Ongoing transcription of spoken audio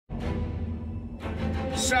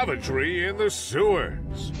savagery in the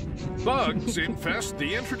sewers. Bugs infest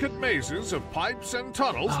the intricate mazes of pipes and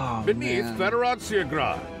tunnels beneath Federatsia.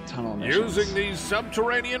 Using these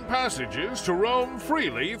subterranean passages to roam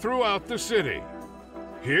freely throughout the city.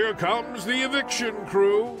 Here comes the eviction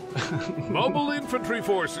crew. Mobile infantry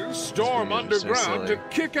forces storm underground to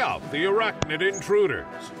kick out the arachnid intruders.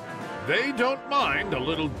 They don't mind a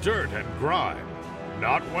little dirt and grime.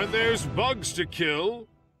 Not when there's bugs to kill.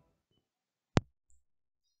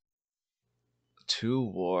 To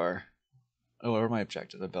war. Oh, what are my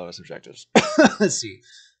objectives? The bonus objectives. Let's see.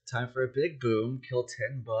 Time for a big boom. Kill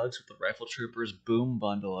 10 bugs with the Rifle Trooper's Boom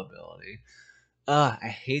Bundle ability. I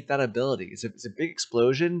hate that ability. It's a big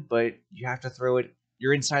explosion, but you have to throw it.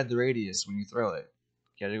 You're inside the radius when you throw it.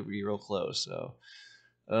 You gotta be real close, so.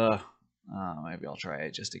 Maybe I'll try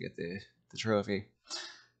it just to get the trophy.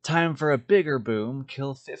 Time for a bigger boom.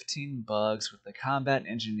 Kill 15 bugs with the Combat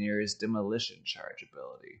Engineer's Demolition Charge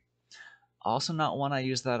ability. Also not one I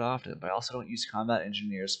use that often, but I also don't use Combat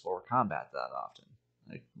Engineers for combat that often.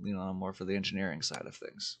 I lean on them more for the engineering side of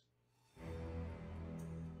things.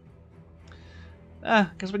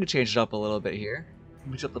 Guess we can change it up a little bit here.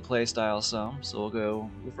 Mix up the playstyle some, so we'll go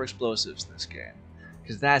for explosives this game.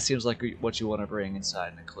 Because that seems like what you want to bring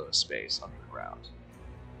inside an enclosed space underground.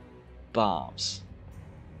 Bombs.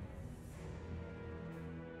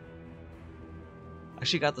 I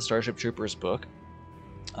actually got the Starship Troopers book.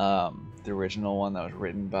 The original one that was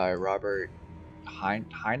written by Robert Heinlein.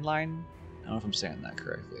 I don't know if I'm saying that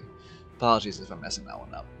correctly. Apologies if I'm messing that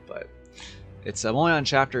one up. But it's I'm only on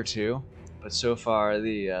chapter 2. But so far,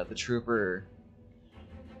 the trooper,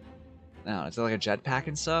 it's like a jetpack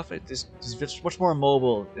and stuff. It's much more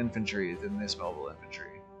mobile infantry than this mobile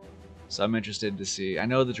infantry. So I'm interested to see. I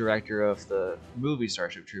know the director of the movie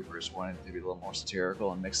Starship Troopers wanted it to be a little more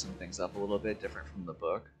satirical and mix some things up a little bit different from the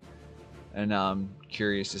book. And I'm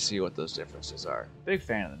curious to see what those differences are. Big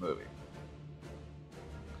fan of the movie.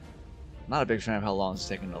 Not a big fan of how long it's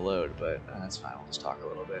taking to load, but that's fine. We'll just talk a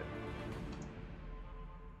little bit.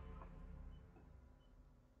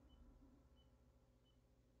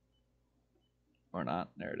 Or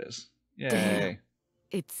not. There it is. Yay. Damn.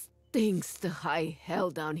 It stinks to high hell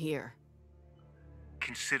down here.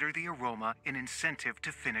 Consider the aroma an incentive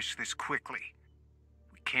to finish this quickly.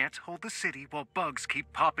 We can't hold the city while bugs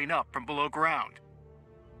keep popping up from below ground.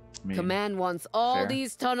 Command wants all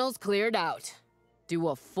these tunnels cleared out. Do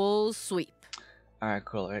a full sweep. Alright,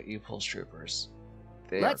 cool. I got E-Pulse Troopers.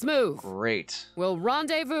 Let's move. Great. We'll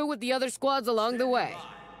rendezvous with the other squads along the way.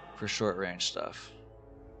 For short range stuff.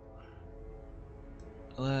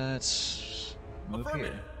 Let's move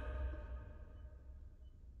here.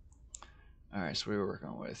 Alright, so we were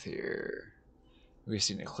working with here. We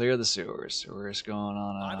just need to clear the sewers. So we're just going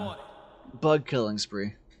on a bug killing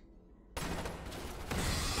spree.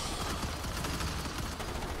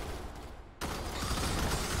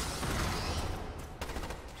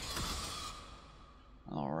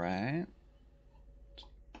 Alright.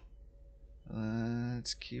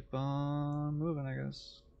 Let's keep on moving, I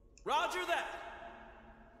guess. Roger that!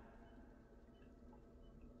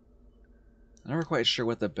 I'm never quite sure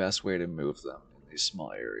what the best way to move them in these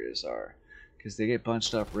small areas are, because they get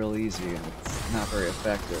bunched up real easy and it's not very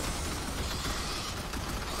effective.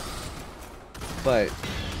 But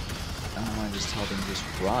I don't want to just tell them to just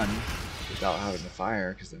run without having to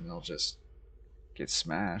fire, because then they'll just get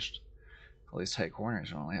smashed. All these tight corners,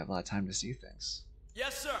 I don't really have a lot of time to see things.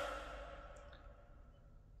 Yes, sir.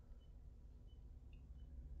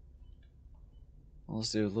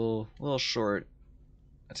 Let's do little short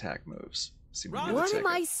attack moves. What am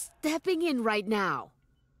I stepping in right now?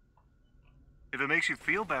 If it makes you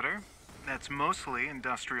feel better, that's mostly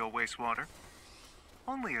industrial wastewater.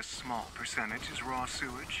 Only a small percentage is raw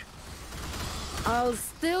sewage. I'll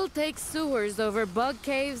still take sewers over bug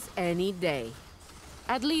caves any day.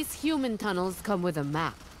 At least human tunnels come with a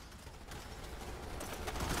map.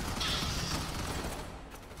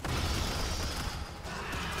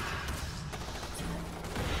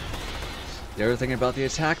 The other thing about the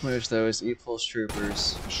attack moves, though, is E-Pulse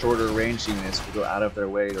Troopers, shorter range units, will go out of their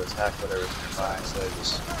way to attack whatever's nearby instead of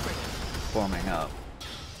just forming up.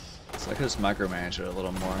 So I could just micromanage it a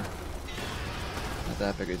little more. Not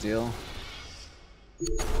that big a deal.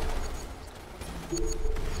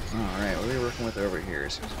 Alright, what are we working with over here?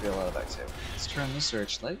 Seems to be a lot of activity. Let's turn the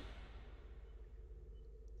searchlight.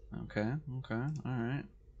 Okay, alright.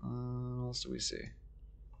 What else do we see?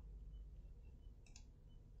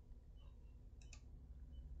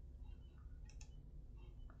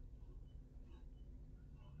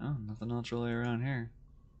 Oh, nothing else really around here.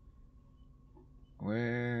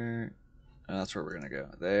 Where? That's where we're gonna go.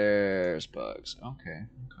 There's bugs. Okay.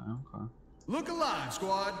 Look alive,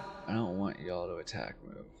 squad. I don't want y'all to attack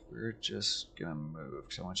move. We're just gonna move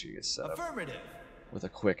because I want you to get set up with a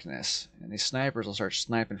quickness. And these snipers will start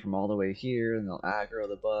sniping from all the way here, and they'll aggro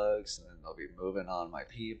the bugs, and then they'll be moving on my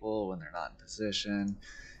people when they're not in position.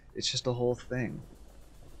 It's just a whole thing.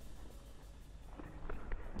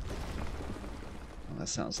 Well, that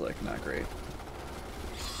sounds like not great.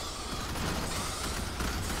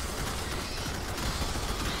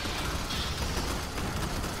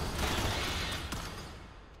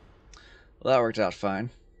 Well, that worked out fine.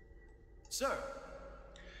 Sir.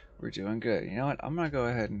 We're doing good. You know what? I'm gonna go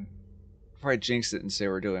ahead and probably jinx it and say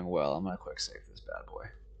we're doing well. I'm gonna quick save this bad boy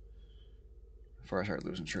before I start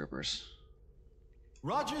losing troopers.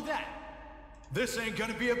 Roger that. This ain't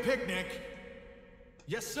gonna be a picnic.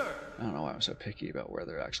 Yes, sir. I don't know why I'm so picky about where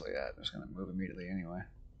they're actually at. I'm just gonna move immediately anyway.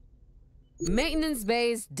 Maintenance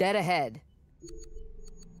bay's dead ahead.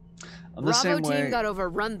 I'm the same Bravo way. team got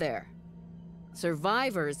overrun there.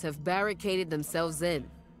 Survivors have barricaded themselves in.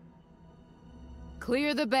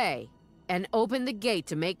 Clear the bay and open the gate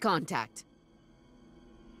to make contact.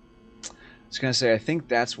 I was gonna say, I think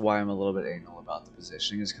that's why I'm a little bit anal about the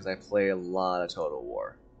positioning, is because I play a lot of Total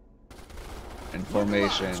War. And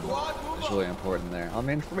formation is really important there. I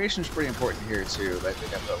mean, formation is pretty important here too, but I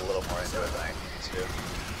think I put a little more into it than I need to.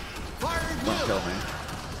 Don't kill me.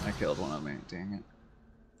 I killed one of me. Dang it.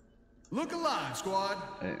 Look alive, squad.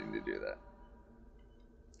 I didn't need to do that.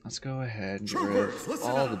 Let's go ahead and get rid of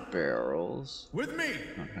all the barrels. With me.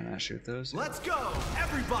 Oh, can I shoot those? Let's go.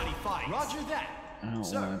 Everybody fight. Roger that. I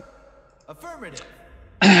don't want. Affirmative.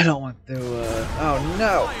 I don't want to. Oh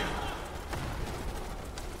no!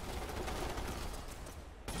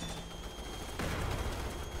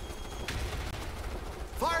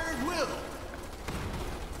 Fire at will.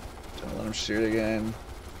 Don't let him shoot again.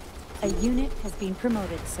 A unit has been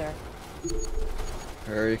promoted, sir.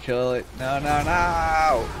 Hurry, kill it. No, no,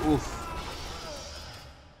 no! Oof.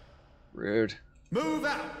 Rude. Move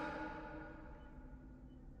out.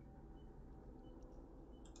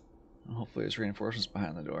 Hopefully there's reinforcements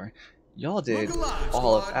behind the door. Y'all did alive,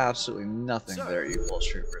 all of squad. absolutely nothing there, you false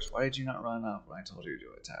troopers. Why did you not run up when I told you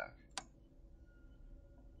to attack?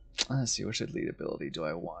 Let's see, which elite ability do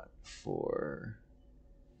I want for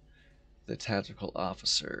the tactical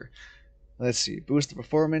officer? Let's see, boost the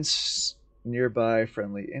performance, nearby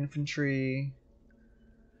friendly infantry,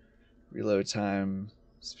 reload time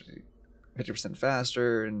 50%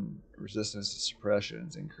 faster, and resistance to suppression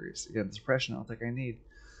is increased. Again, the suppression I don't think I need.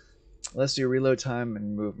 Let's do reload time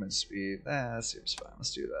and movement speed. That seems fine.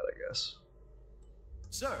 Let's do that, I guess.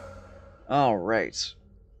 Sir. Alright.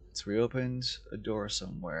 So we opened a door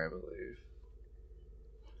somewhere, I believe.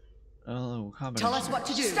 Oh, combination. Tell us what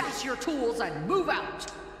to do. Stash your tools and move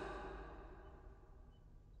out.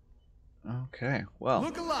 Okay, well.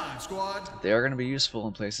 Look alive, squad. They are going to be useful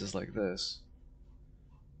in places like this.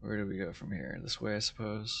 Where do we go from here? This way, I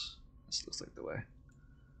suppose? This looks like the way.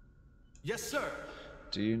 Yes, sir.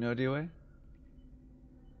 Do you know the way?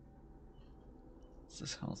 What's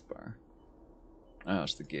this health bar? Oh,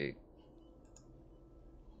 it's the gate.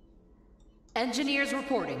 Engineers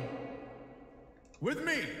reporting. With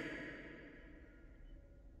me.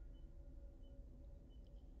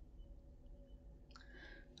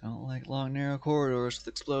 I don't like long, narrow corridors with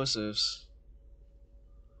explosives.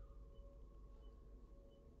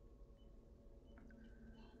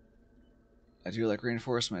 I do like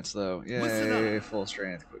reinforcements, though. Yay, full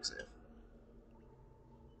strength, quick save.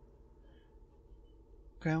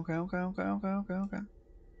 Okay.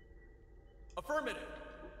 Affirmative.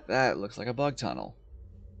 That looks like a bug tunnel.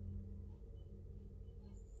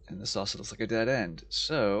 And this also looks like a dead end.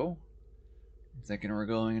 So, I'm thinking we're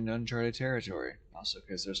going into uncharted territory. Also,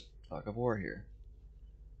 because there's talk of war here.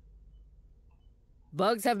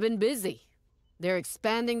 Bugs have been busy. They're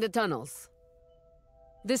expanding the tunnels.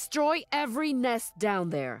 Destroy every nest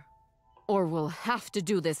down there, or we'll have to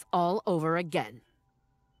do this all over again.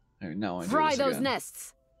 No, Fry those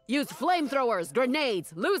nests. Use flamethrowers,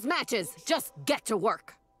 grenades, loose matches. Just get to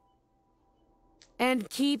work. And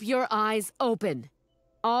keep your eyes open.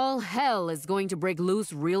 All hell is going to break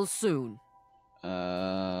loose real soon.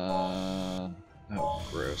 Oh,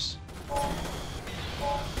 gross.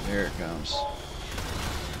 There it comes.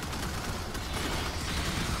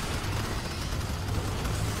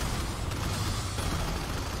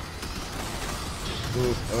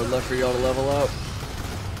 Ooh, I would love for y'all to level up.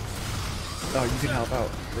 Oh, you can help out.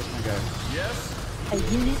 Where's my guy? Yes. A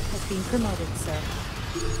unit has been promoted, sir.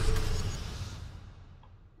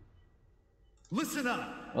 Listen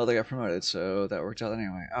up. Well, they got promoted, so that worked out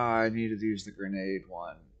anyway. Oh, I needed to use the grenade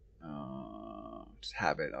one. Just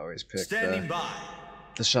habit. Always pick Standing by.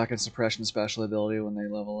 the shotgun suppression special ability when they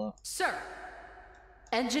level up. Sir,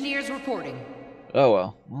 engineers reporting. Oh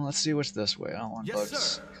well. Well, let's see what's this way. I don't want Yes, bugs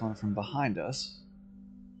sir. coming from behind us.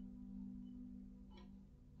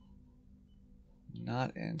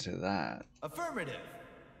 Not into that. Affirmative.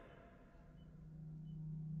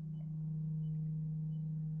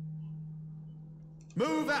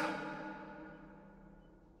 Move out.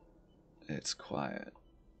 It's quiet.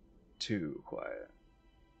 Too quiet.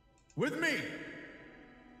 With me.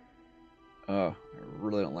 Oh, I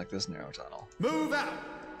really don't like this narrow tunnel. Move out.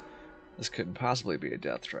 This couldn't possibly be a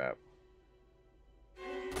death trap.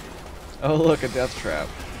 Oh look, a death trap.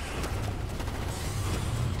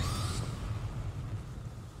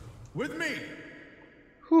 With me.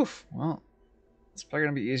 Whew, well, it's probably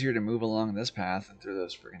gonna be easier to move along this path than through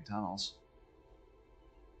those freaking tunnels.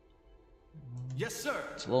 Yes, sir.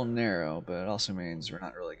 It's a little narrow, but it also means we're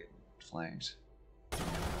not really getting flanked.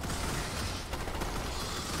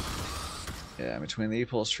 Yeah, between the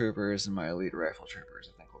E-Pulse troopers and my elite rifle troopers,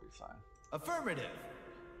 I think we'll be fine. Affirmative.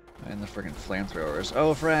 And the freaking flamethrowers.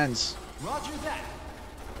 Oh, friends! Roger that.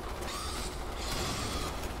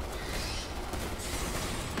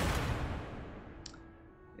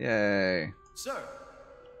 Yay. Sir.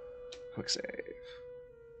 Quick save.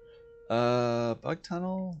 Bug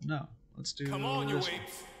tunnel? No. Let's do Come on, you this one.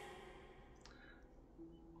 apes.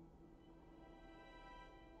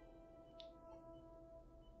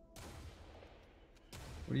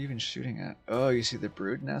 What are you even shooting at? Oh, you see the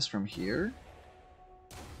brood nest from here?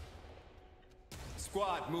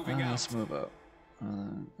 Squad moving out. Let's move up. I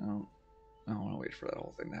don't want to wait for that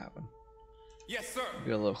whole thing to happen. Yes, sir.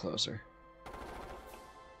 Get a little closer.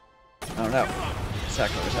 Oh no.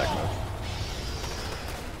 Attack mode, attack mode.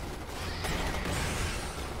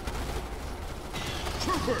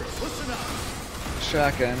 Troopers, listen up.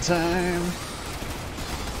 Shotgun time.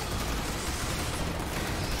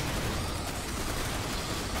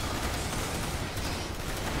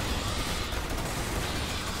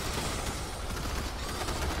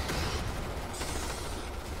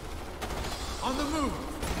 On the move.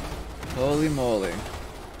 Holy moly.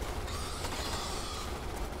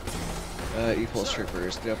 E-Pulse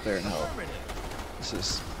troopers, get up there and help. Affirmative. This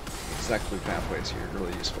is exactly pathways here,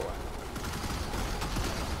 really useful.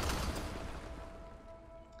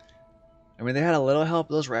 I mean, they had a little help.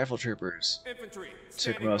 Those rifle troopers Infantry. took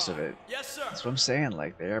standing most by. of it. Yes, sir. That's what I'm saying.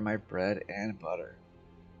 Like, they are my bread and butter.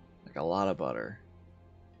 Like, a lot of butter.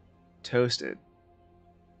 Toasted.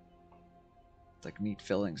 It's like meat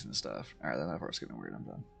fillings and stuff. Alright, that part's getting weird. I'm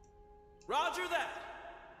done. Roger that.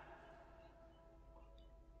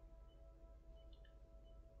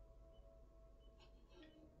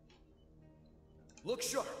 Look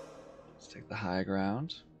sharp. Let's take the high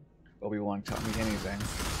ground. Obi-Wan taught me anything.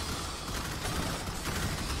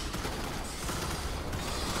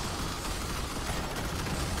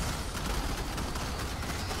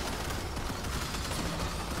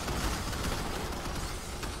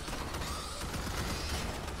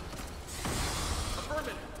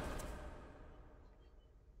 Affirmative.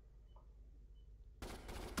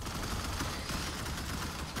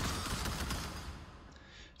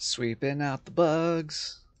 Sweeping out the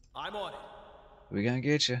bugs. I'm on it. We gonna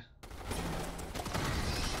get you.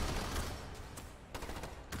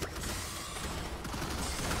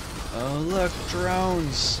 Oh look,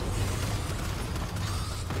 drones!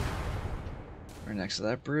 We're next to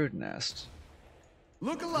that brood nest.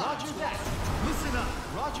 Look alive. Roger that. Listen up.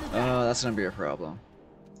 Roger that. Oh, that's gonna be a problem.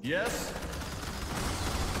 Yes.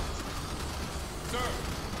 Sir.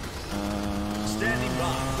 Standing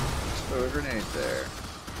by. Let's throw a grenade there.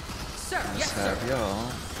 Sir, Let's yes, have sir.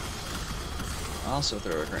 y'all also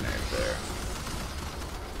throw a grenade there.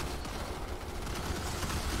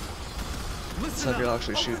 Let's have y'all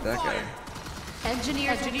actually shoot that guy.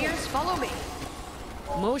 Engineers, follow me.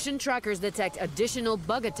 Motion trackers detect additional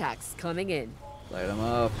bug attacks coming in. Light him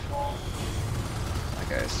up. That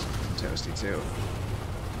guy's toasty too.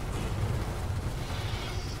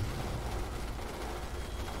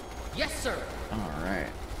 Yes, sir. Alright.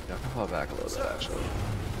 Y'all can fall back a little bit actually.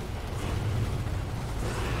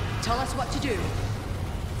 Tell us what to do.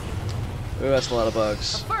 Ooh, that's a lot of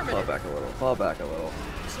bugs. Fall Affirmative. back a little. Fall back a little.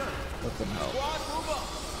 Sir. Let them help. Squad, move up.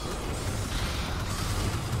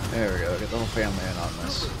 There we go. Get the whole family in on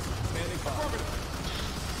this. Standing by. Affirmative.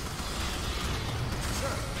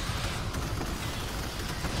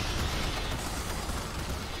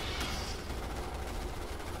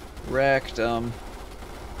 Sir. Wrecked 'em.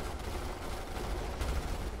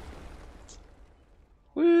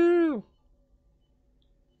 Woo!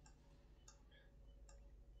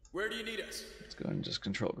 Where do you need us? Let's go and just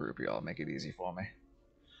control group y'all. Make it easy for me.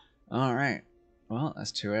 Alright. Well,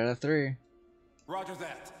 that's 2 out of 3. Roger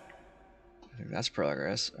that. I think that's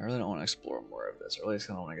progress. I really don't want to explore more of this, or at least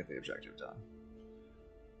I don't want to get the objective done.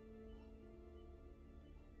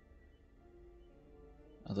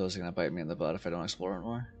 Are those gonna bite me in the butt if I don't explore it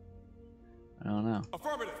more? I don't know.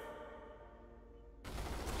 Affirmative.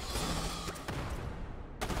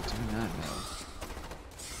 Do not know.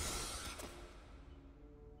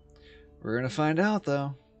 We're gonna find out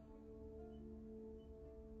though.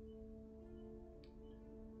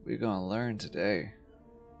 We're gonna learn today.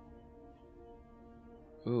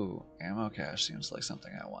 Ooh, ammo cache seems like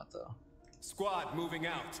something I want though. Squad moving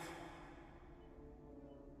out.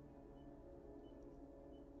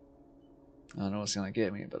 I don't know what's gonna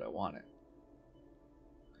get me, but I want it.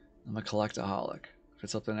 I'm a collectaholic. If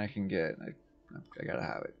it's something I can get, I gotta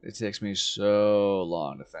have it. It takes me so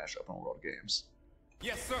long to finish open world games.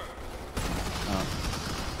 Yes, sir.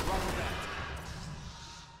 Roger that.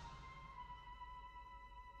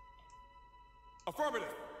 Affirmative.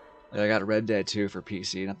 I got Red Dead 2 for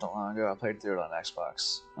PC not that long ago. I played through it on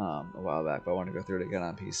Xbox a while back, but I want to go through it again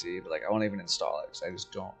on PC. But like, I won't even install it because I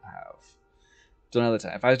just don't have the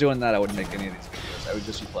time. If I was doing that, I wouldn't make any of these videos. I would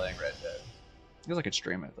just be playing Red Dead. I guess I could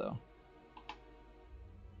stream it though.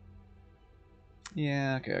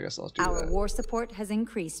 Yeah, okay, I guess I'll do that. Our war support has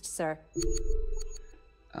increased, sir.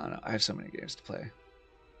 I don't know. I have so many games to play.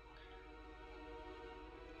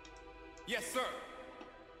 Yes, sir.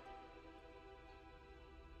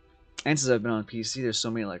 And since I've been on PC, there's so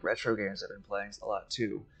many like retro games I've been playing a lot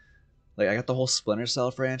too. Like I got the whole Splinter Cell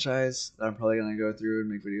franchise that I'm probably gonna go through and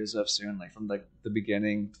make videos of soon. Like from like the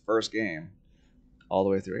beginning, first game, all the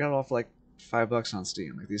way through. I got it all for like $5 on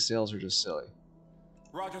Steam. Like these sales are just silly.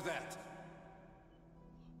 Roger that.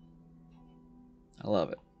 I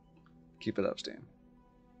love it. Keep it up, Steam.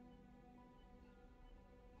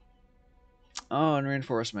 Oh, and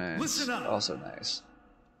reinforcements. Listen up. Also nice.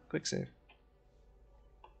 Quick save.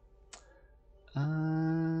 I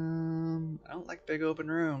don't like big open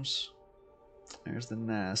rooms. There's the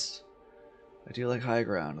nest. I do like high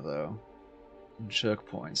ground though. And choke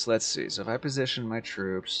points. Let's see. So if I position my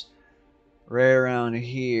troops right around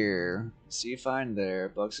here, see fine there.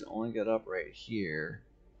 Bugs can only get up right here.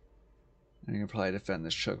 And you can probably defend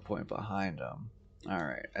this choke point behind them.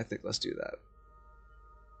 Alright, I think let's do that.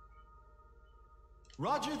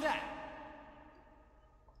 Roger that.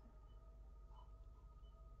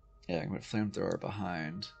 Yeah, I can put flamethrower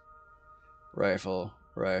behind. Rifle,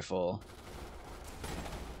 rifle.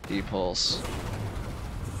 E-pulse.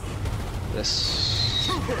 This.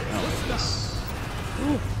 I don't like this.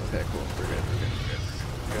 Okay, cool. We're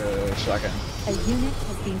good. Shotgun. A unit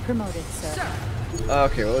has been promoted, sir. Sir.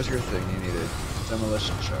 Okay, what was your thing you needed?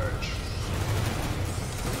 Demolition charge.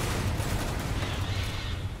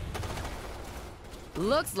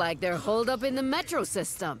 Looks like they're holed up in the metro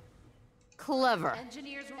system. Clever.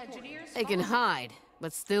 Engineers. They can hide,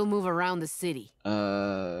 but still move around the city.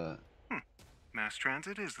 Mass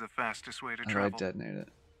transit is the fastest way to How do I travel. detonate it?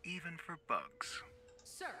 Even for bugs.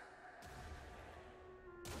 Sir.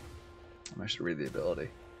 I should read the ability.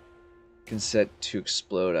 Can set to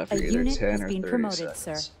explode after A either unit 10 has or been 30 promoted,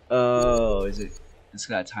 seconds. sir. Oh, is it? It's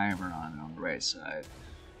got a timer on the right side.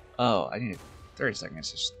 Oh, I need 30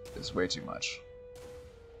 seconds. Is way too much.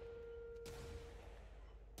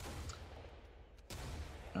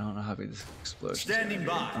 I don't know how big this explosion is. Standing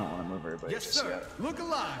gonna be. by. I don't want to move everybody. Yes, just sir. yet. Look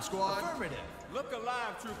alive, squad. Affirmative. Look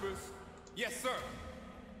alive, troopers. Yes, sir.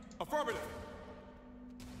 Affirmative.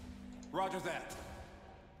 Roger that.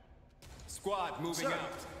 Squad moving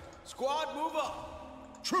out. Squad, move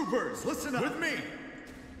up. Troopers, listen up. With me.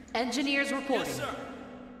 Engineers reporting. Yes, sir.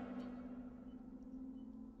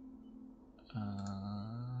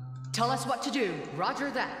 Tell us what to do. Roger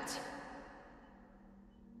that.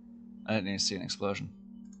 I didn't need to see an explosion.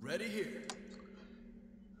 Ready here.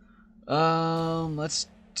 Let's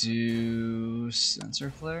do sensor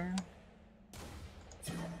flare.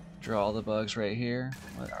 Draw all the bugs right here.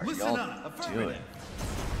 What are Listen y'all up. doing? Affirmative.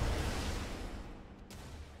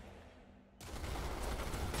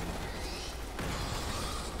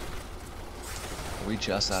 Are we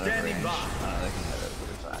just out of Standing range? by. Oh, they can hit it. We'll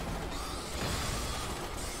be fine.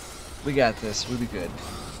 We got this. We'll be good.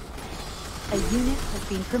 A unit has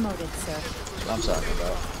been promoted, sir. That's what I'm talking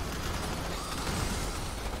about.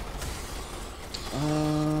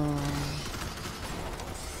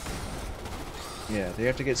 Yeah, they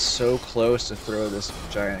have to get so close to throw this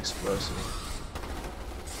giant explosive.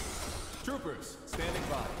 Troopers, standing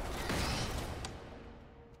by.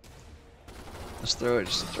 Let's throw it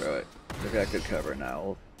just to throw it. They've got good cover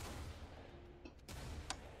now.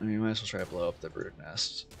 I mean, you might as well try to blow up the brood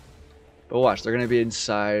nest. But watch, they're gonna be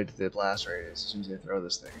inside the blast radius as soon as they throw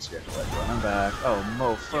this thing, so you have to like run them back. Oh,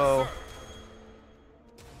 mofo. Yes,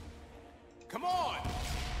 come on!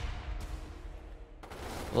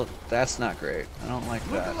 Well, that's not great. I don't like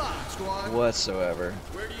Look that alive, squad! whatsoever.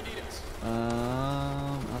 Where do you need us?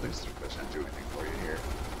 I don't think it's gonna do anything for you here.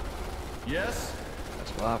 Yes?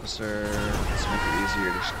 That's officer. Let's make it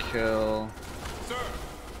easier to kill. Sir!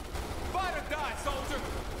 Fight or die, soldier!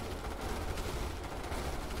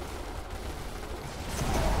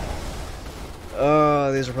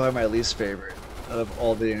 Oh, these are probably my least favorite out of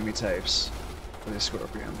all the enemy types. These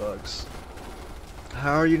scorpion bugs.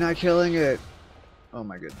 How are you not killing it? Oh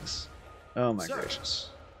my goodness. Oh my gracious.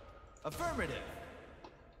 Affirmative.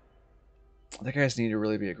 The guys need to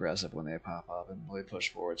really be aggressive when they pop up and really push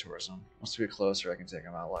forward towards them. Once we get closer, I can take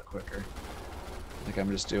them out a lot quicker. I think I'm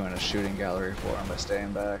just doing a shooting gallery for them by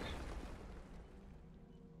staying back.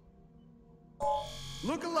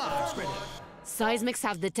 Look alive, squad! Seismics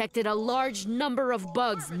have detected a large number of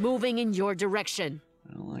bugs moving in your direction.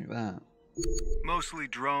 I don't like that. Mostly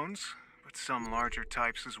drones, but some larger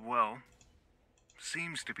types as well.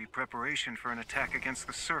 Seems to be preparation for an attack against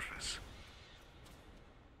the surface.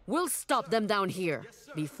 We'll stop them down here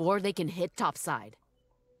before they can hit topside.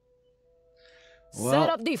 Well, Set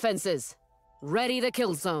up defenses. Ready the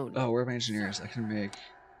kill zone. oh, where are my engineers? I can make...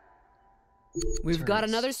 We've got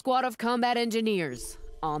turrets. another squad of combat engineers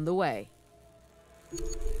on the way.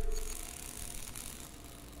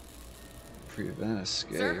 Prevent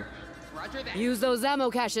escape. Sir, roger that. Use those ammo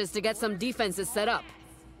caches to get some defenses set up.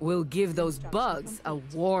 We'll give those bugs a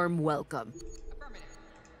warm welcome.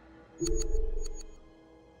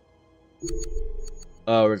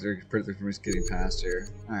 Oh, they're pretty from just getting past here.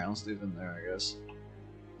 Alright, let's leave them there, I guess.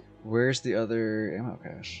 Where's the other ammo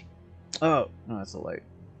cache? Oh, no, that's a light.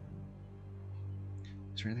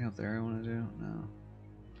 Is there anything up there I want to do? No.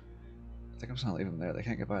 I think I'm just gonna leave them there. They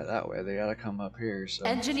can't get by that way. They gotta come up here, so...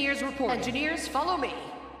 Engineers report. Engineers, follow me.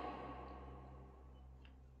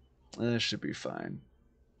 This should be fine.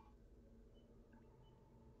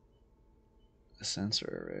 A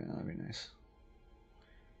sensor array, that'd be nice.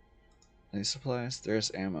 Any supplies? There's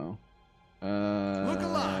ammo. Look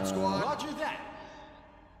alive, squad! Roger that!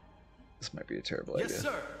 This might be a terrible Yes, idea.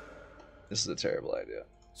 sir! This is a terrible idea.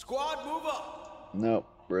 Squad, move up! Nope,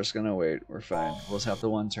 we're just gonna wait. We're fine. We'll just have the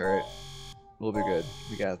one turret. We'll be good.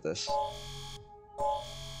 We got this.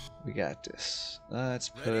 We got this. Let's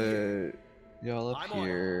put y'all up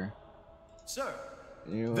here. Sir,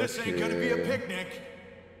 You this up ain't gonna be a here. picnic.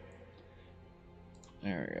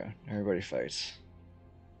 There we go. Everybody fights.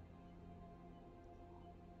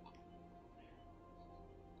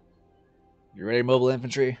 You ready, mobile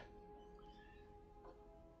infantry?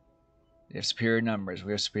 You have superior numbers.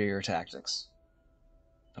 We have superior tactics.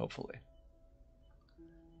 Hopefully.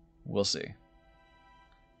 We'll see.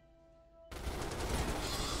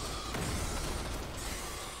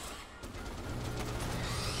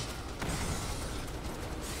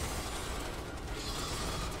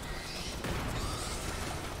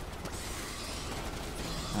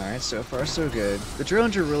 Alright, so far so good. The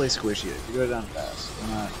drones are really squishy. If you go down fast,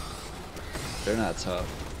 they're not tough.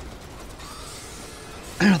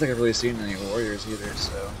 I don't think I've really seen any warriors either,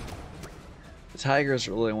 so the tigers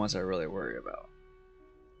are really the ones I really worry about.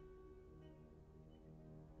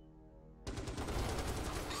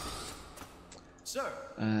 Sir,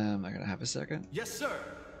 I gotta have a second. yes, sir.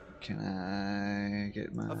 Can I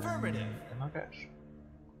get my Affirmative. ammo cache?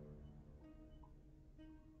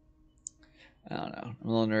 I don't know. I'm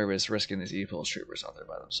a little nervous risking these E-Pulse troopers out there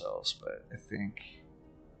by themselves, but I think...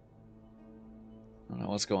 I don't know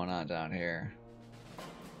what's going on down here.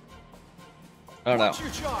 Oh no. What's your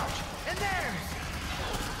charge? And there's...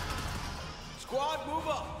 Squad, move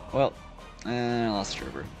up! Well, I lost a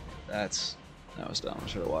trooper. That was dumb. I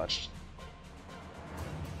should have watched.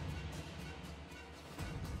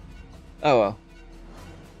 Oh well.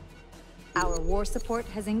 Our war support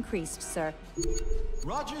has increased, sir.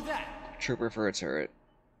 Roger that! Trooper for a turret.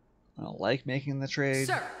 I don't like making the trade,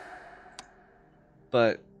 Sir,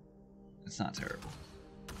 but it's not terrible.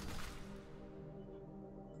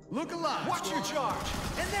 Look alive! What's your charge?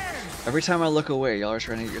 And there's... Every time I look away, y'all are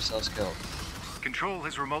trying to get yourselves killed. Control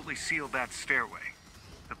has remotely sealed that stairway.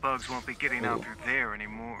 The bugs won't be getting out through there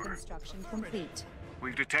anymore. Construction complete.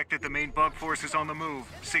 We've detected the main bug forces on the move.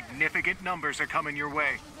 Significant numbers are coming your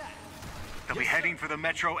way. They'll be heading for the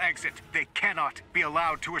metro exit. They cannot be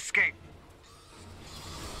allowed to escape.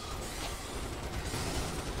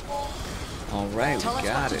 All right, tell we us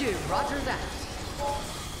got what it. to do. Roger that.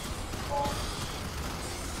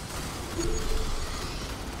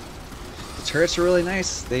 The turrets are really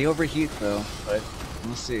nice. They overheat though, but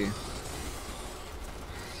we'll see.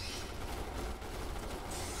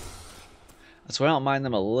 That's why I don't mind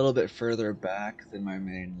them a little bit further back than my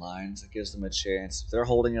main lines. It gives them a chance. If they're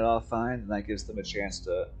holding it off fine, then that gives them a chance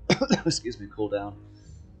to, excuse me, cool down.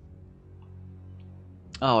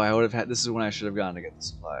 Oh, I would have had. This is when I should have gone to get the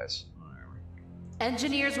supplies. Whatever.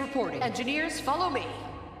 Engineers reporting. Engineers, follow me.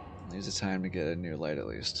 Use the time to get a new light at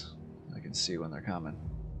least. I can see when they're coming.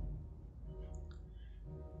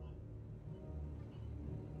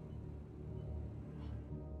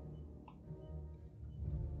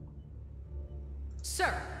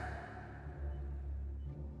 Sir.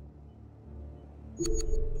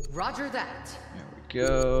 Roger that. There we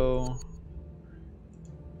go.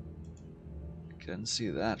 Couldn't see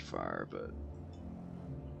that far, but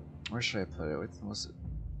where should I put it? What's it?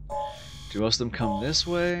 Do most of them come this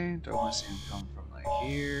way? Do I want to see them come from like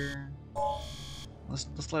here?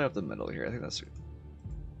 Let's light up the middle here. I think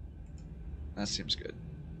that seems good.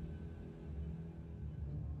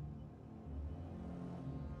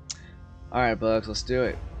 All right, Bugs, let's do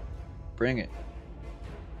it. Bring it.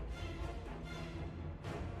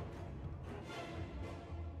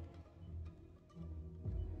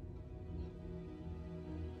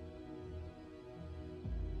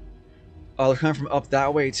 Oh, they're coming from up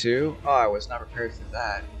that way too? Oh, I was not prepared for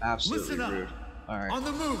that. Absolutely rude. Alright. On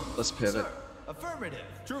the move. Let's pivot. Sir. Affirmative.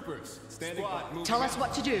 Troopers, standing by. Tell us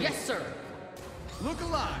what to do. Yes, sir. Look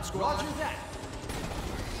alive, squad. Roger that.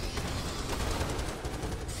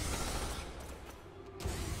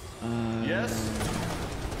 Yes.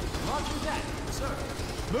 Roger that, sir.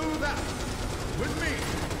 Move out. With me.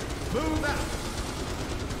 Move out.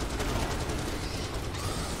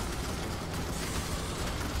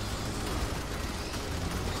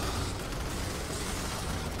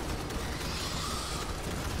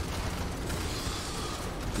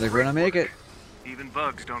 They're gonna make it. Even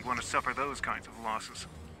bugs don't want to suffer those kinds of losses.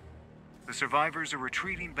 The survivors are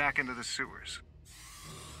retreating back into the sewers.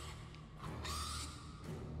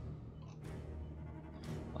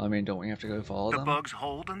 I mean, don't we have to go follow them? The bugs'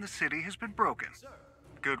 hold on the city has been broken.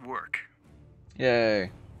 Good work. Yay.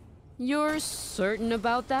 You're certain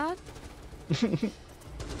about that?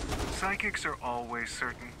 Psychics are always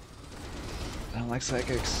certain. I don't like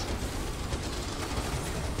psychics.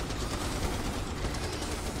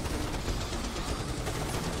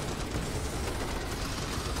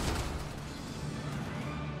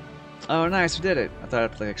 Oh, nice, we did it. I thought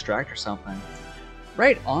I'd play extract or something.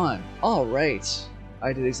 Right on. All right.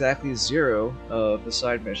 I did exactly 0 of the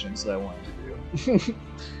side missions that I wanted to do.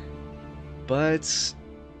 But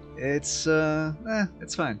it's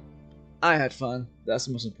fine. I had fun. That's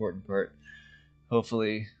the most important part.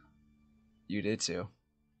 Hopefully you did too.